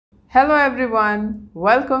Hello everyone,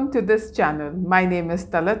 welcome to this channel. My name is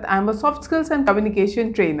Talat. I'm a soft skills and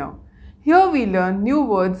communication trainer. Here we learn new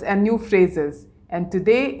words and new phrases. And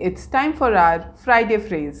today it's time for our Friday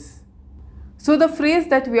phrase. So the phrase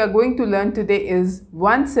that we are going to learn today is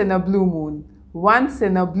once in a blue moon. Once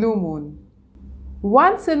in a blue moon.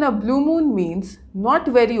 Once in a blue moon means not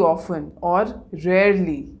very often or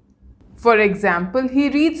rarely. For example, he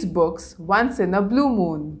reads books once in a blue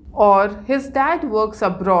moon. Or his dad works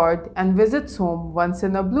abroad and visits home once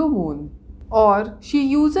in a blue moon. Or she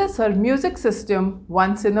uses her music system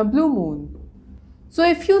once in a blue moon. So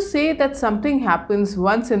if you say that something happens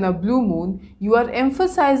once in a blue moon, you are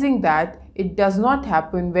emphasizing that it does not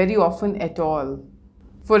happen very often at all.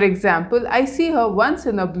 For example, I see her once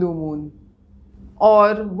in a blue moon.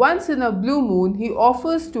 Or once in a blue moon, he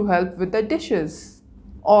offers to help with the dishes.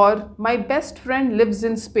 Or my best friend lives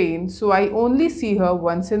in Spain, so I only see her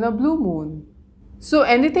once in a blue moon. So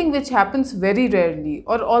anything which happens very rarely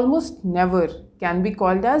or almost never can be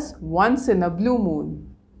called as once in a blue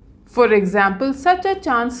moon. For example, such a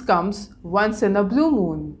chance comes once in a blue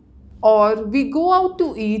moon. Or we go out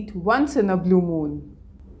to eat once in a blue moon.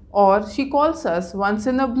 Or she calls us once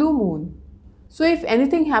in a blue moon. So if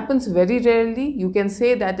anything happens very rarely, you can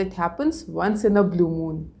say that it happens once in a blue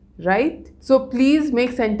moon. Right? So please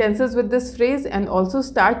make sentences with this phrase and also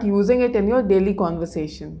start using it in your daily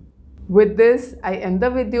conversation. With this, I end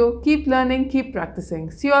the video. Keep learning, keep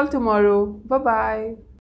practicing. See you all tomorrow. Bye-bye.